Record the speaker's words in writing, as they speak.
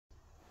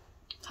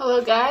Hello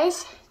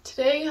guys,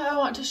 today I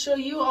want to show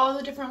you all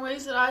the different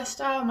ways that I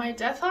style my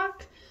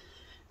Deathhawk.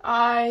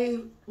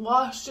 I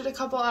washed it a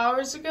couple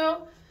hours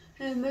ago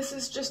and this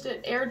is just it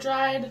air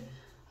dried.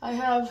 I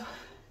have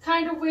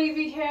kind of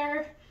wavy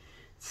hair,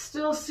 it's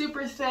still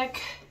super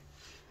thick.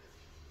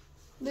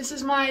 This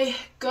is my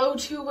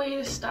go-to way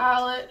to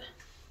style it.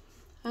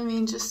 I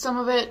mean, just some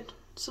of it,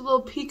 it's a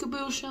little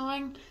peekaboo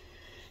showing.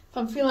 If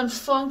I'm feeling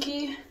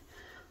funky,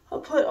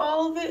 I'll put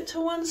all of it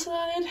to one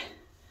side.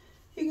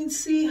 You can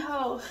see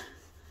how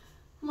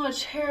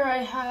much hair I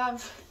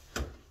have.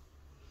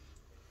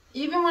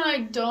 Even when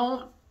I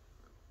don't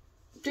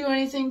do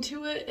anything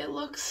to it, it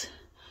looks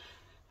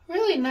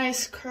really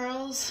nice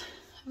curls.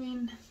 I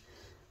mean,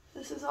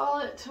 this is all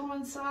it to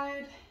one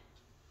side.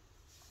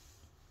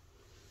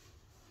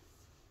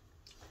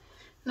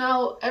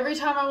 Now, every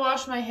time I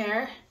wash my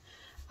hair,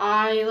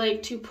 I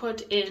like to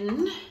put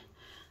in,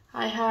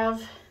 I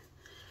have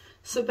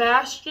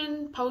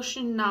Sebastian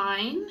Potion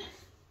 9,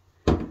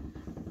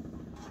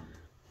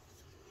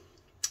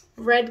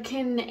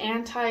 Redken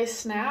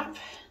Anti-Snap,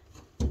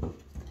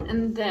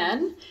 and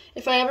then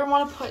if I ever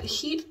want to put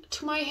heat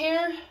to my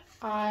hair,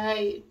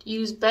 I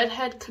use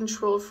Bedhead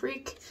Control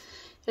Freak.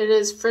 It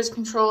is frizz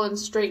control and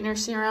straightener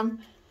serum,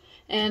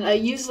 and I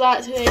use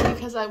that today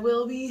because I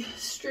will be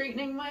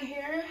straightening my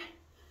hair.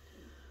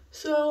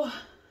 So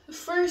the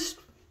first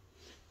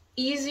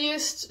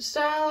easiest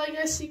style I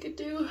guess you could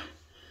do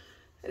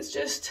is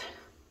just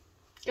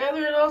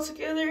gather it all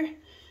together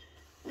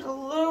in a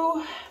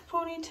low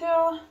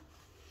ponytail.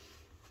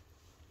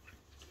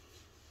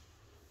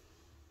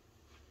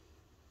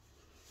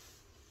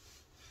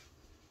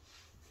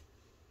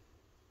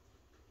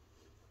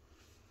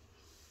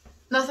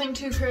 Nothing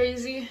too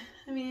crazy.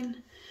 I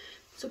mean,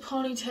 it's a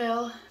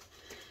ponytail.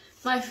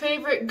 My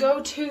favorite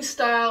go-to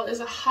style is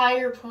a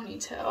higher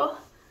ponytail.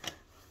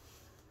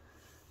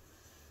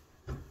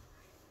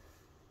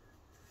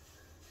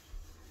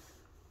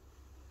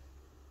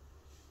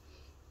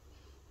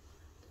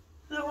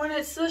 Now when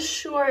it's this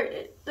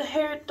short, the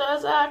hair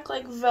does act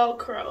like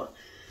Velcro.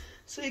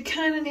 So you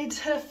kind of need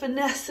to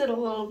finesse it a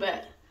little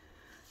bit.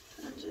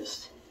 And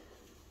just...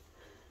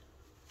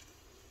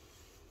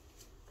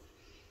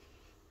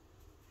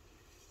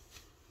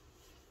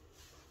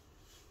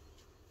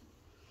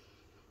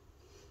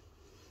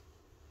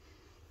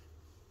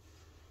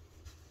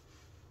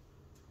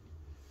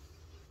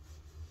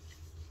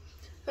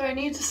 So I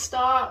need to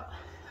stop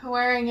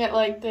wearing it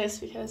like this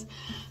because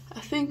I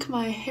think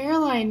my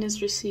hairline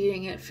is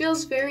receding. It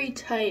feels very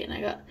tight and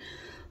I got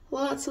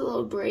lots of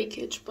little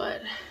breakage,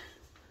 but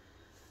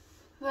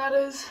that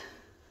is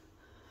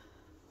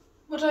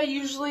what I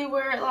usually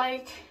wear it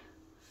like.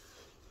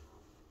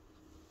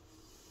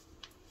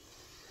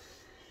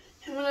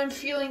 And when I'm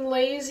feeling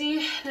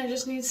lazy and I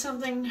just need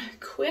something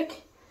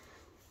quick,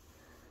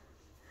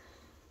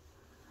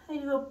 I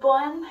do a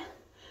bun.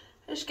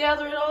 I just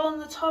gather it all on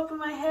the top of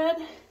my head,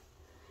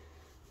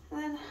 and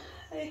then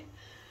I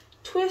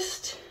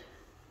twist.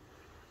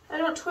 I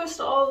don't twist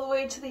all the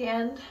way to the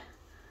end,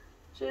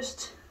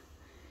 just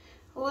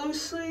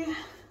loosely,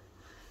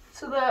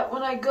 so that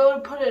when I go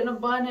to put it in a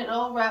bun, it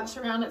all wraps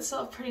around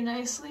itself pretty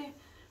nicely.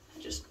 I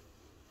just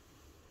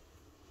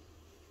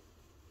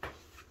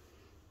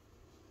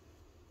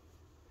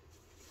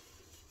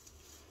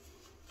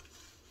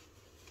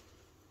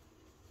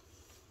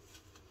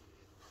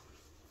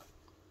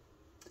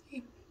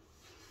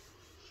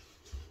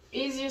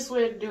easiest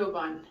way to do a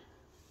bun.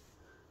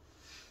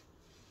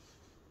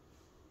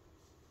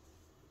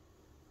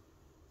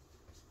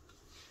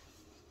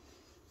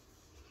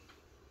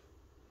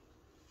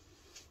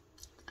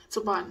 It's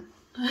a bun.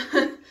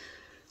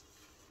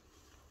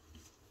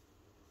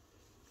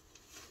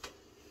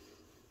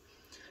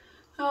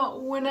 Now,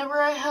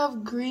 whenever I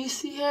have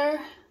greasy hair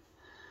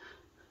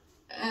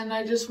and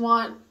I just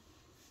want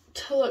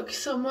to look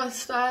somewhat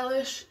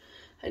stylish,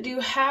 I do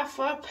half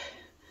up,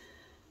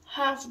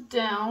 half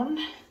down.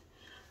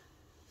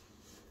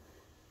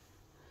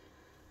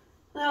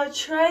 Now I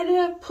try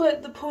to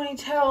put the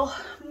ponytail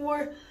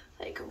more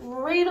like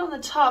right on the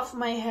top of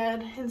my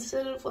head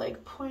instead of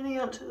like pointing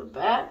out to the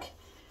back.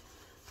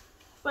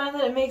 I find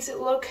that it makes it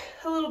look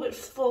a little bit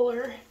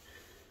fuller.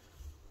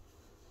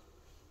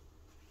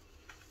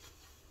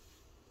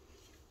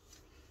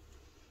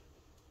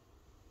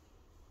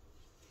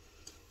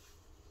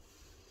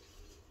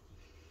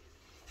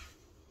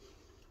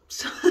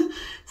 So,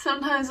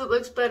 sometimes it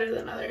looks better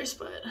than others,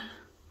 but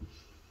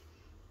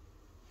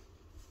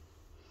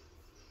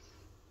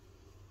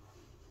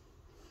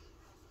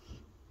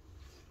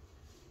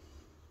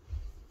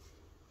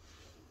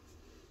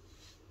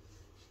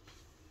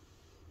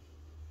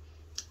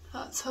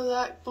that's how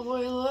that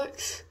boy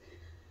looks.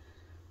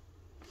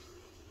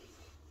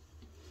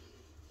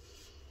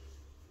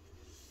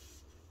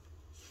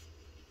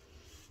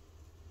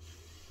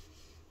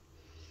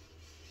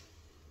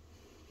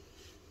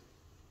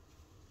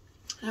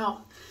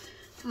 Now,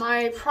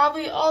 my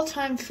probably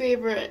all-time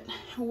favorite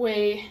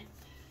way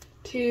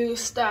to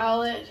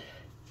style it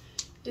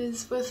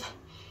is with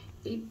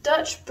a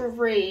Dutch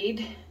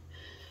braid.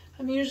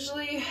 I'm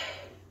usually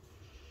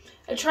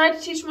I tried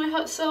to teach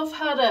myself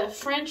how to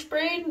French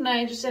braid, and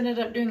I just ended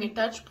up doing a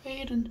Dutch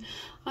braid, and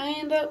I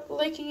end up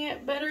liking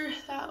it better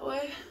that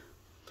way.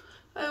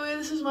 By the way,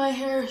 this is my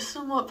hair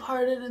somewhat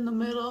parted in the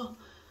middle.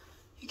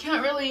 You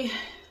can't really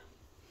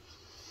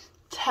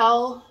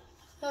tell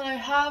that I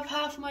have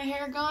half my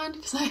hair gone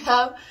because I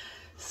have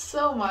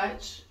so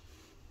much.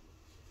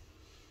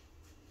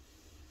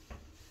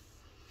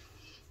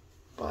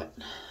 But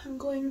I'm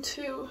going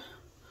to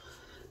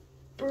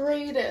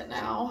braid it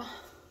now.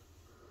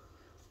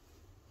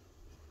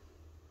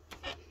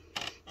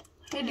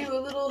 I do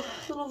a little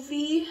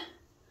V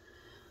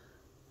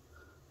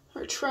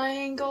or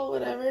triangle,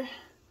 whatever.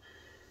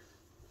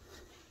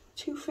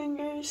 2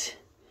 fingers,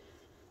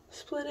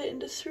 split it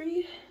into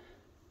 3.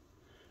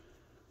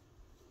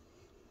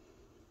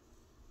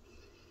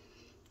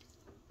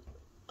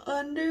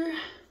 Under,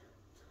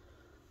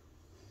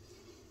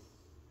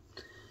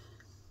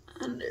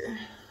 under,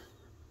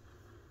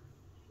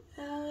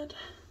 add.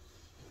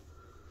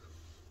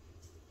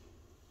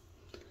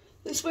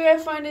 This way I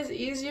find is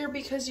easier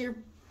because your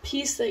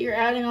piece that you're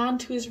adding on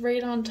to is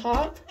right on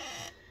top.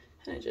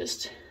 And I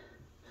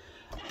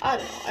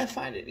don't know, I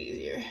find it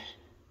easier.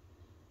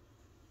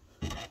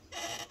 And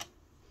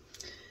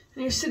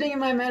you're sitting in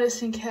my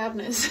medicine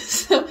cabinet,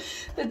 so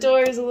the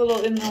door is a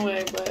little in the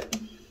way, but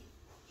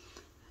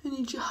I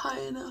need you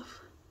high enough.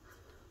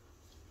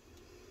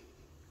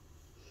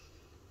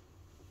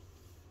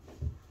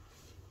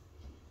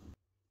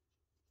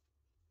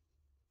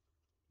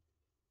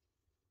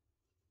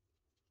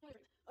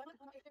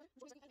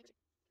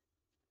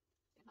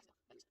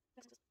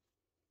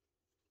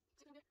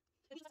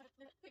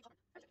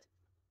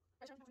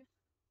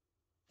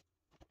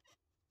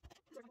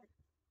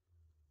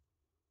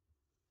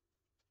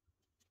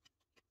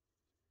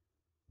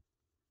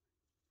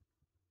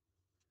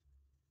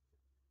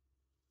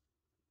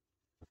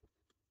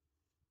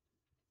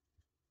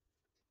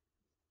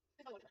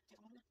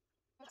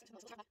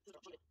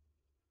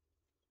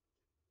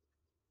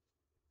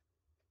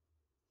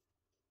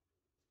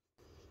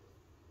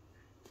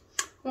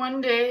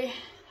 One day,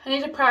 I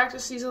need to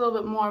practice these a little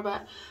bit more,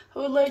 but I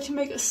would like to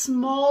make a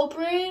small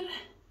braid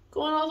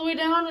going all the way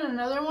down and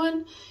another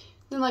one,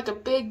 then like a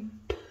big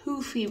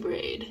poofy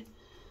braid,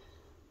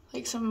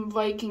 like some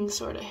Viking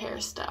sort of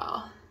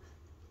hairstyle.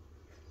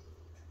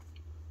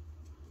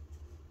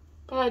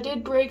 But I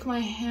did break my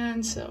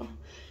hand, so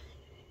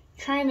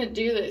trying to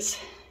do this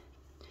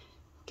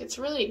gets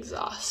really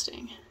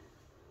exhausting.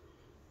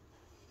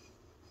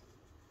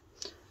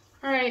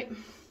 Alright,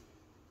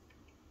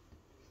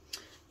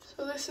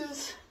 so this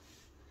is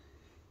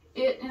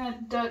it in a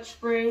Dutch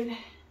braid.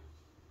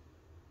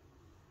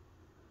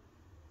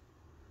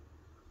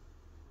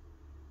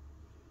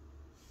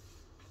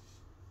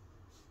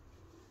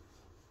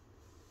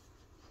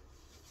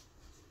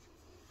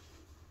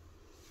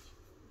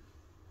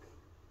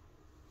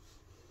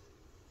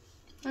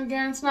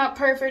 Again, it's not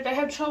perfect. I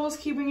have troubles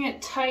keeping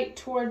it tight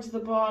towards the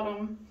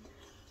bottom,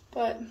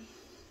 but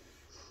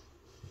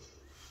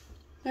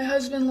my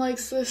husband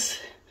likes this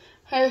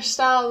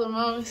hairstyle the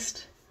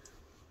most.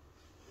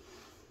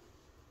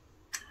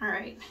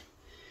 Alright,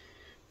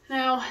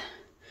 now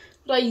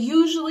what I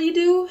usually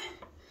do,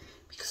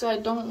 because I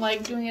don't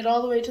like doing it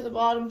all the way to the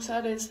bottom, so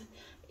that is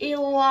a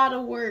lot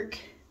of work,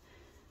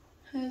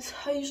 is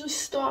I usually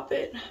stop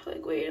it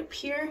like way up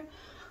here.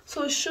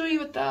 So I'll show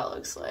you what that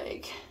looks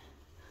like.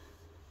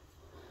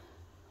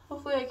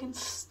 Hopefully I can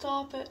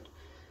stop it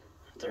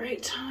at the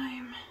right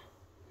time.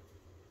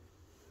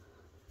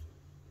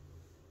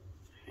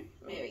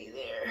 Maybe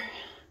there.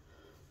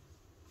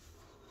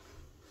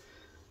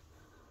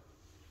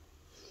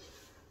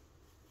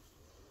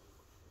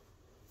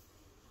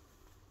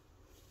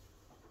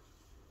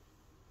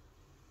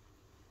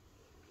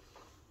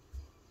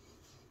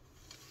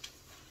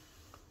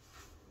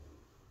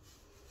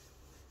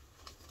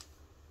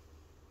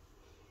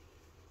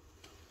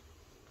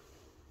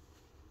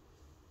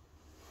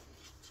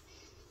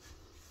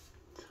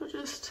 So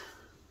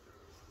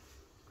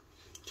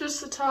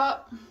just the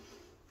top.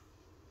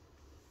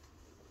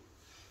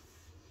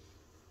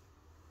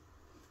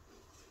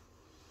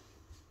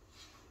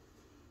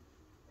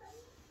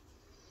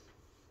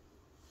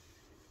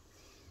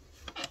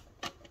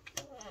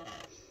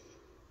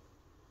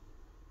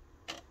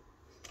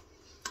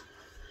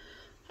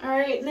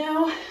 Alright,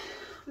 now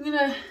I'm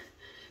gonna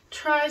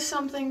try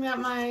something that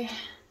my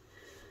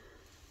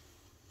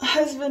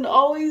husband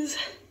always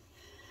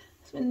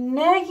has been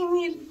nagging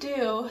me to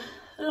do.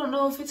 I don't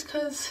know if it's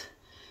because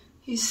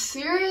he's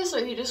serious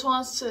or he just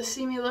wants to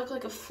see me look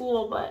like a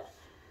fool, but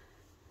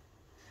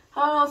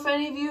I don't know if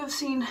any of you have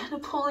seen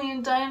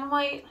Napoleon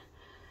Dynamite,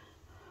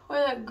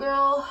 where that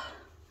girl,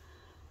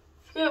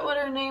 I forget what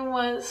her name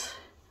was,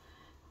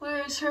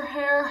 wears her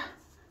hair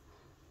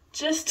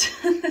just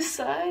to the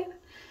side.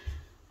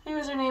 I think it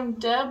was her name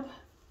Deb.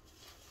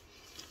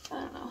 I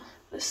don't know.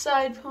 The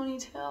side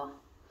ponytail.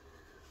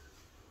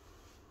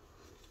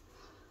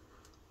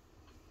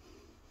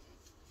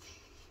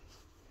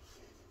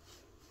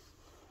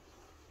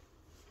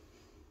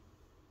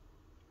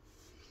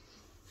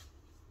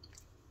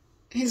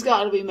 He's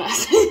got to be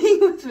messing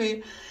with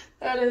me.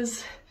 That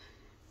is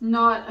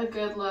not a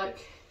good look.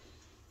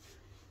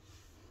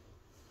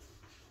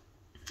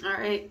 All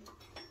right.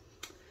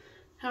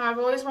 Now I've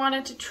always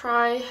wanted to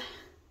try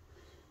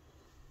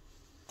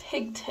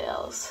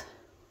pigtails.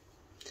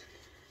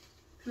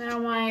 Now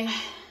my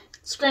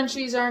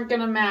scrunchies aren't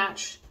gonna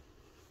match.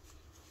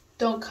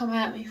 Don't come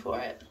at me for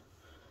it.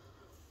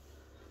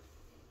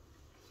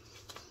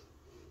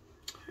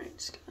 All right,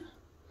 just gonna.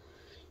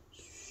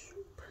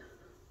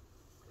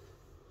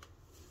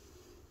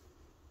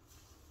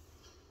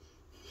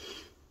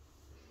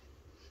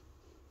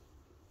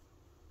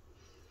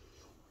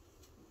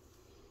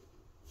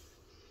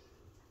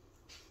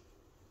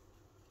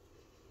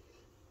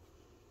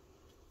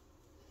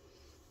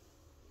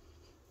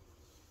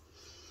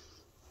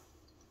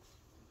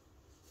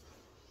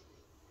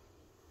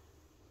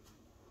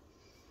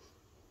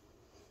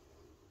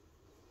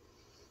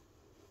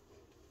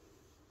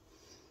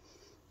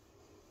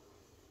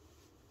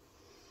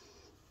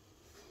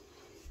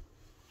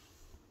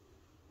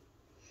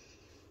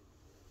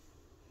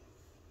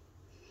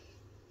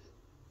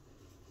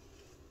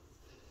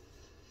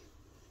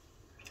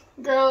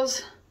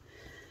 Girls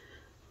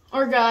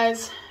or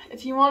guys,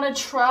 if you want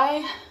to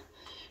try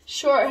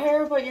short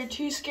hair but you're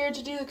too scared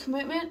to do the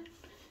commitment,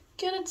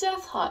 get a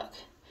Deathhawk.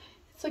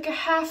 It's like a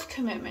half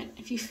commitment.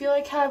 If you feel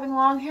like having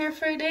long hair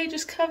for a day,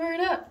 just cover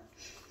it up.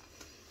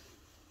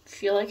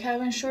 Feel like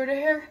having shorter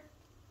hair,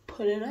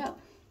 put it up.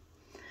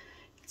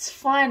 It's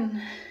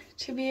fun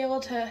to be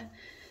able to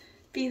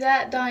be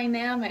that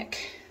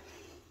dynamic.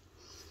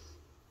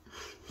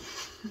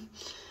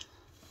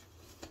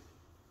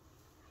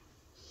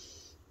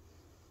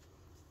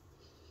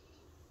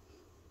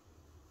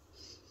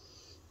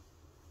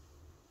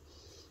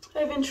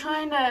 I've been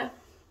trying to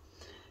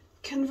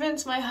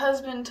convince my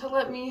husband to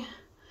let me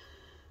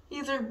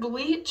either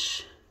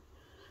bleach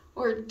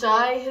or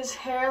dye his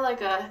hair like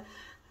a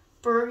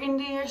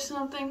burgundy or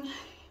something.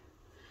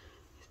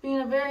 He's being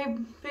a very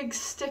big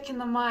stick in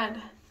the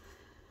mud.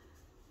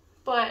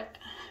 But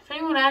if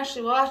anyone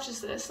actually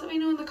watches this, let me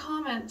know in the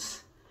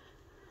comments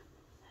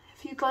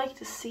if you'd like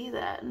to see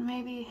that, and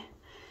maybe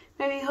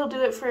he'll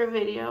do it for a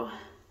video.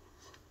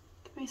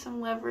 Give me some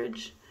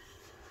leverage.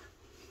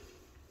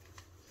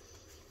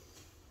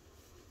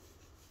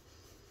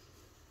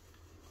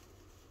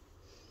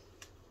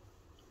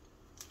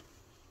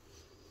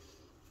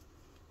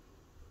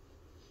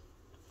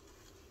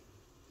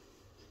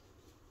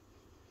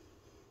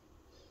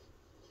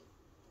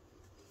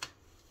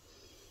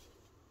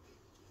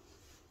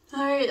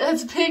 Alright,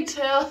 that's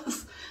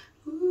pigtails.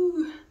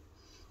 Ooh.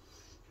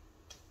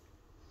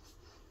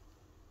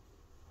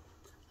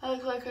 I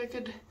look like I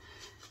could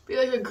be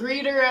like a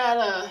greeter at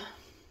a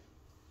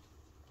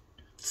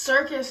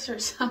circus or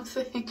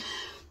something.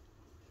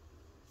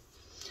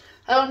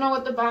 I don't know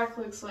what the back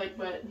looks like,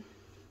 but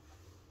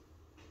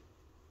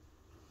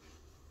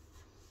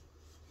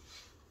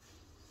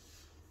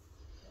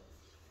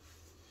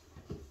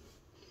a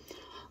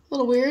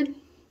little weird.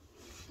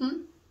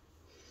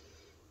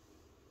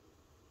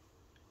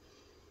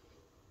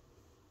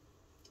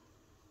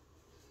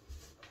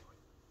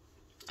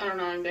 I don't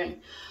know what I'm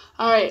doing.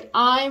 Alright,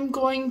 I'm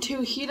going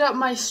to heat up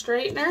my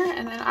straightener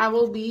and then I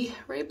will be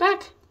right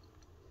back.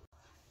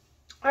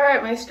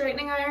 Alright, my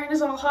straightening iron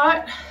is all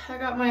hot. I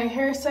got my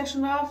hair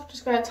sectioned off.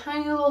 Just got a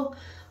tiny little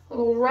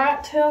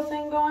rat tail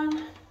thing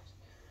going.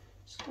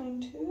 Just going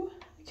to,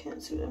 I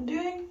can't see what I'm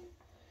doing.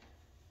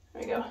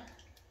 There we go.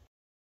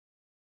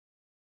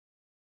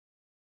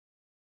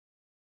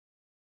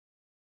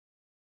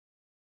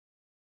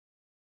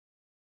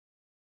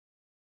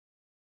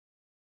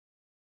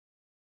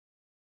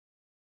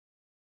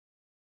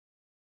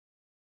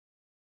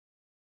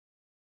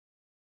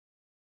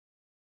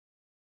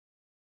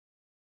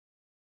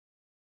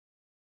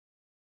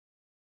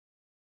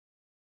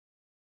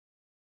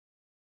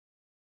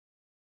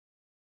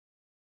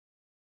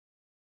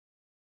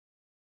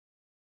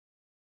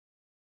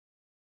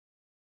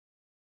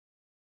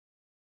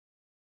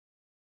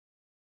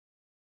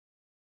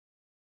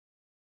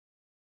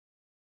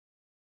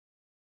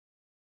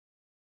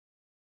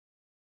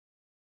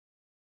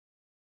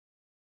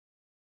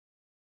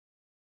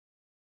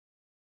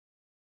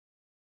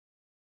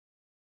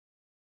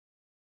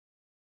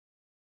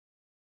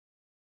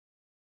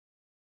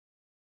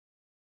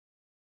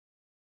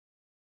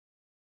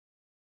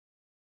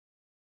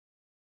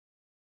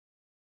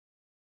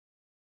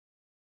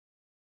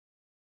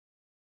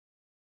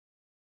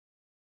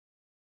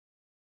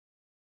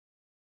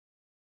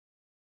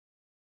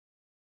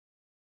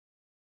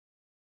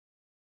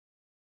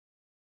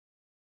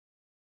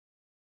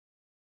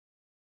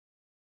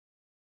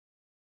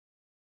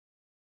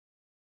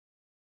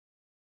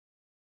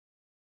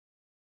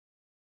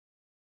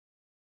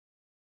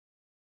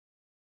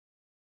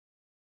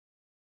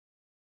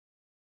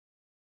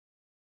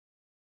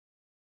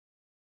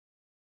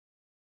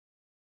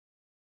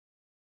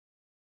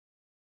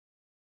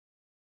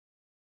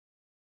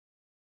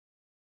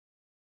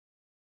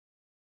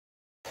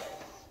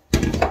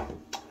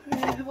 I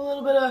have a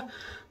little bit of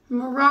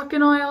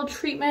Moroccan oil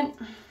treatment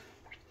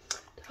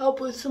to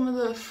help with some of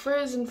the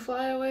frizz and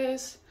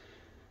flyaways.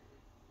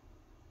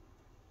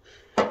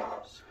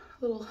 Just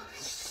a little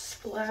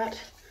splat.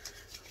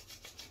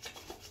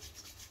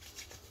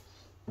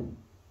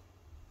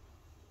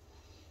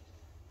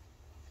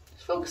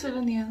 Just focus it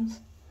in the ends.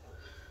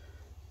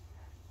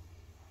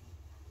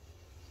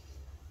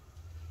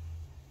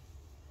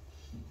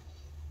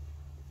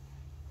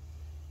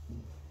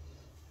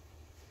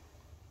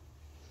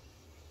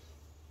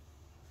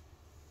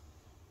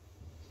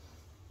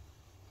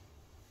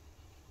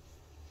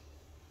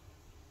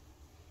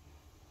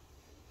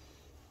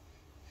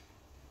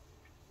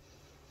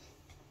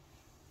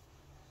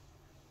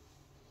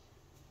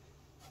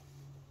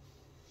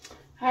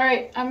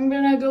 Alright, I'm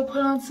gonna go put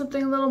on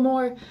something a little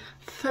more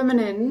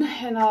feminine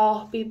and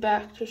I'll be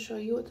back to show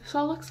you what this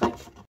all looks like.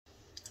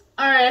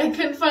 Alright, I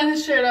couldn't find the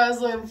shirt I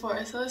was looking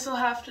for, so this will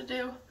have to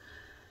do.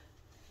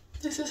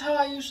 This is how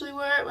I usually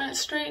wear it when it's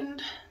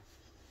straightened.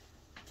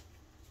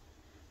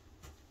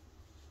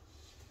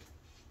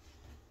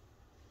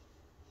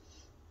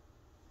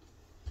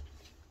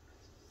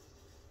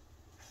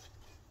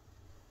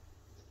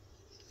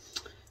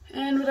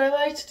 And what I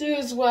like to do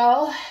as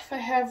well, if I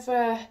have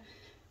a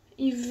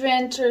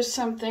event or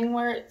something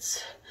where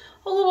it's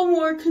a little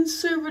more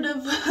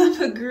conservative of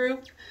a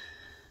group,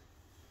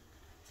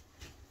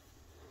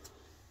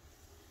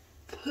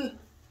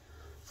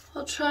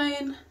 I'll try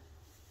and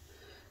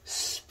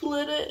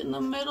split it in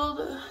the middle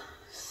to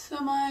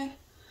semi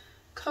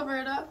cover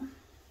it up.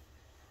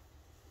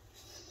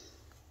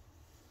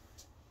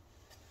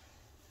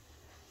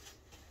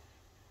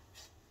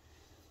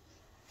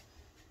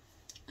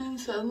 And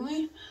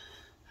suddenly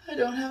I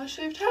don't have a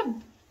shaved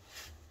head.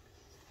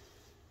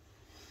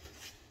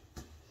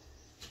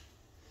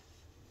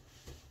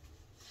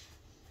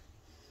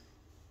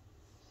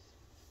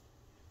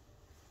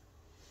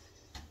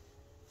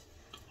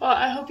 Well,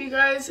 I hope you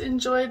guys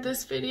enjoyed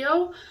this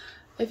video.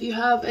 If you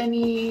have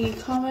any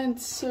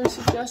comments or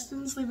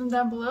suggestions, leave them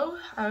down below.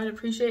 I would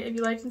appreciate it if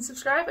you liked and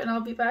subscribe, and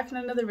I'll be back in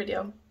another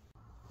video.